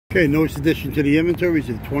Okay, newest addition to the inventory is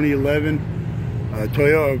a 2011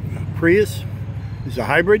 Toyota Prius. It's a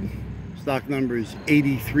hybrid. Stock number is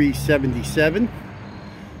 8377.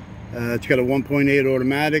 It's got a 1.8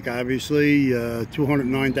 automatic, obviously,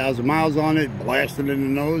 209,000 miles on it, blasted in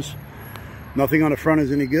the nose. Nothing on the front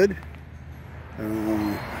is any good.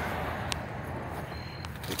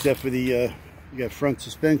 Except for the, you got front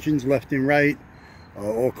suspensions, left and right,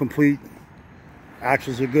 all complete.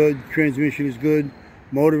 Axles are good, transmission is good.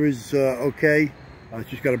 Motor is okay. It's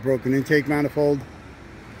just got a broken intake manifold.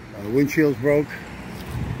 Windshield's broke.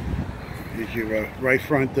 Here's your right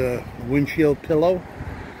front windshield pillow.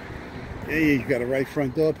 Okay, you've got a right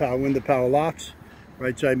front door, power window, power locks.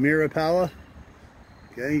 Right side mirror power.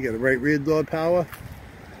 Okay, you got a right rear door power.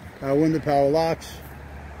 Power window, power locks.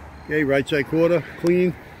 Okay, right side quarter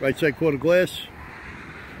clean. Right side quarter glass.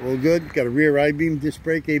 All good. Got a rear I-beam, disc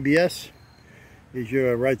brake, ABS. Here's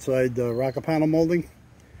your right side rocker panel molding.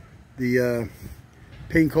 The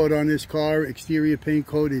paint coat on this car, exterior paint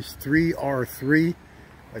coat, is 3R3,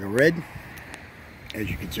 like a red, as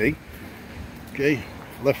you can see. Okay,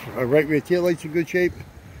 right rear tail lights in good shape.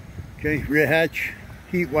 Okay, rear hatch,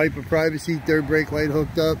 heat wiper, privacy, third brake light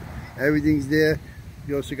hooked up. Everything's there.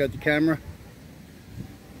 You also got the camera.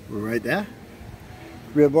 We're right there.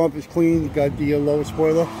 Rear bumper's clean. You got the lower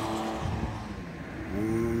spoiler.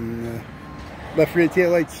 And, left rear tail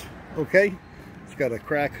lights okay. It's got a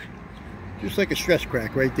crack, just like a stress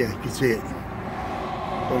crack right there. You can see it.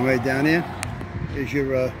 Going right down there. Here's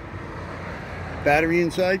your battery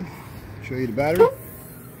inside. Show you the battery.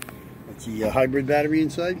 That's the hybrid battery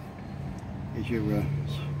inside. Here's your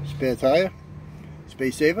spare tire,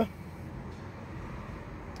 space saver.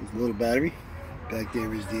 There's a little battery. Back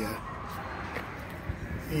there is the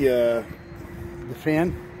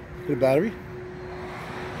fan for the battery.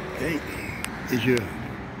 Okay. Is your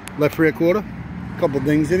left rear quarter, a couple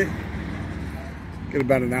dings in it. Got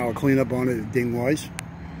about an hour cleanup on it, ding wise.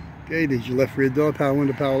 Okay, there's your left rear door, power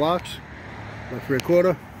window, power locks. Left rear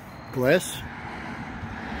quarter, glass.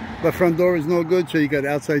 Left front door is no good, so you got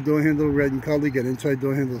outside door handle, red in color. You got inside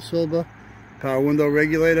door handle, silver. Power window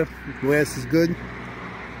regulator, glass is good.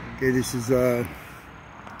 Okay, this is the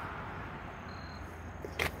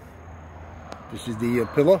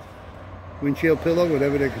pillow, windshield pillow,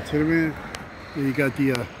 whatever they're considering it. And you got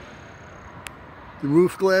the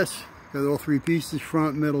roof glass. Got all three pieces,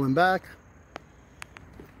 front, middle, and back.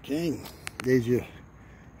 Okay, there's your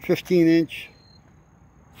 15-inch,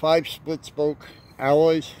 5 split spoke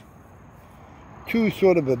alloys. 2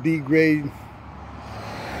 sort of a B grade.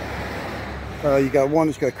 You got one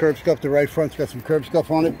that's got curb scuff. The right front's got some curb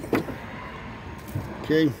scuff on it.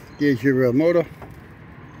 Okay, there's your motor.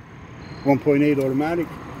 1.8 automatic.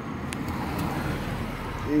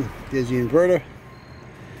 Okay, there's the inverter.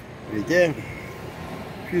 Right there.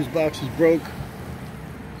 Fuse box is broke.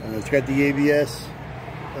 It's got the ABS.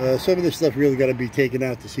 Some of this stuff really got to be taken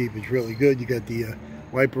out to see if it's really good. You got the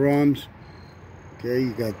wiper arms. Okay,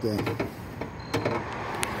 you got the...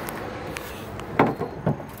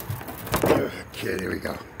 Okay, there we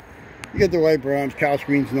go. You got the wiper arms. Cowl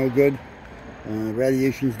screen's no good.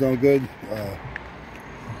 Radiation's no good.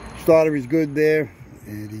 Starter is good there.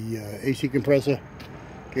 And the AC compressor.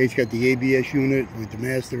 Okay, it's got the ABS unit with the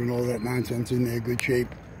master and all that nonsense in there. Good shape.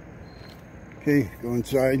 Okay, go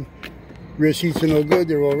inside. Rear seats are no good.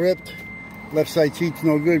 They're all ripped. Left side seats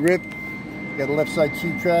no good. Ripped. Got a left side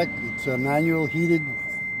seat track. It's manual, heated.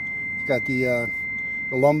 It's got the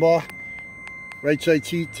lumbar. Right side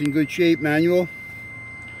seats in good shape. Manual.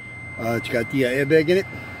 It's got the airbag in it.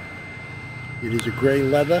 It is a gray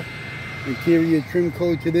leather. Interior trim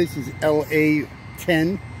code to this is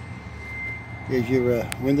LA10. Here's your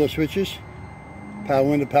window switches. Power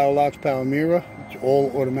window, power locks, power mirror. It's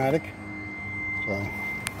all automatic. So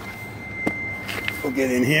we'll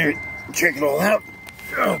get in here and check it all out.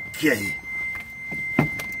 Okay.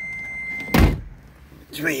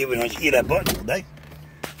 It's right here. We don't hear that button all day.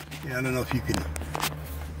 Yeah, I don't know if you can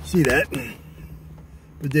see that.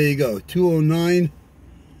 But there you go. 209.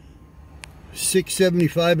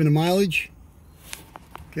 675 in the mileage.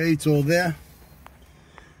 Okay, it's all there.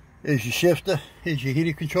 There's your shifter. Here's your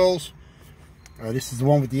heater controls. This is the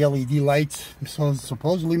one with the LED lights. So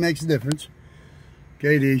supposedly makes a difference.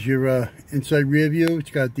 Okay, there's your inside rear view. It's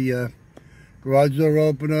got the garage door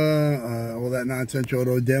opener, all that nonsense,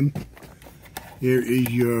 auto dim. Here is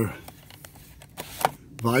your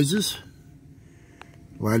visors.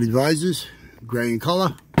 Lighted visors, gray in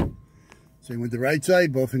color. Same with the right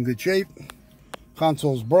side, both in good shape.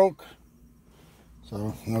 Console's broke,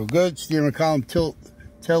 so no good. Steering column tilt,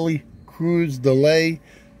 telly, cruise, delay,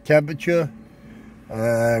 temperature,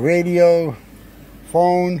 radio,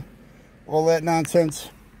 phone, all that nonsense.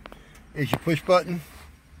 Here's your push button.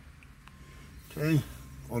 Okay,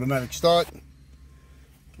 automatic start.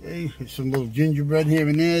 Okay, there's some little gingerbread here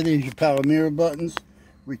and there. There's your power mirror buttons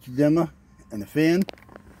with your dimmer and the fan.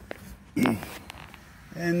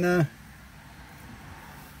 And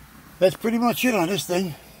that's pretty much it on this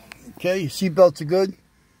thing. Okay, seat belts are good.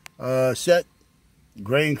 Set,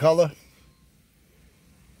 gray in color.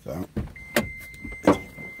 So,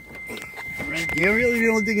 yeah, really the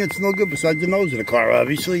only thing that's no good besides the nose of the car,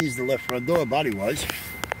 obviously, is the left front door, body-wise.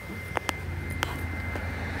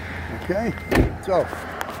 Okay, so,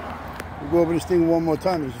 we'll go over this thing one more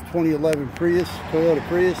time. This is a 2011 Prius, Toyota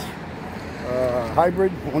Prius.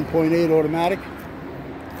 Hybrid, 1.8 automatic.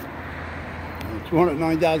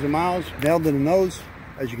 209,000 miles, nailed in the nose,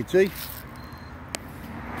 as you can see.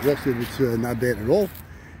 The rest of it's not bad at all.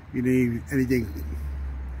 You need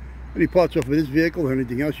any parts off of this vehicle or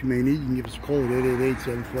anything else you may need, you can give us a call at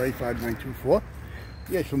 888-748-5924.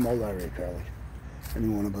 Yes, from all area, Carly. Any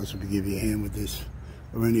one of us will give you a hand with this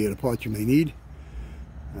or any other parts you may need.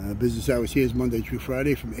 Business hours here is Monday through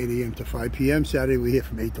Friday from 8 a.m. to 5 p.m. Saturday we're here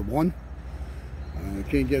from 8 to 1.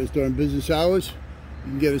 Can't get us during business hours.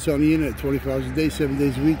 You can get us on the internet 24 hours a day, 7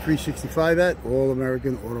 days a week, 365 at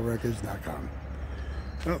allamericanautorecords.com.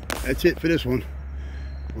 Well, that's it for this one.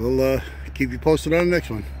 We'll keep you posted on the next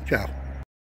one. Ciao.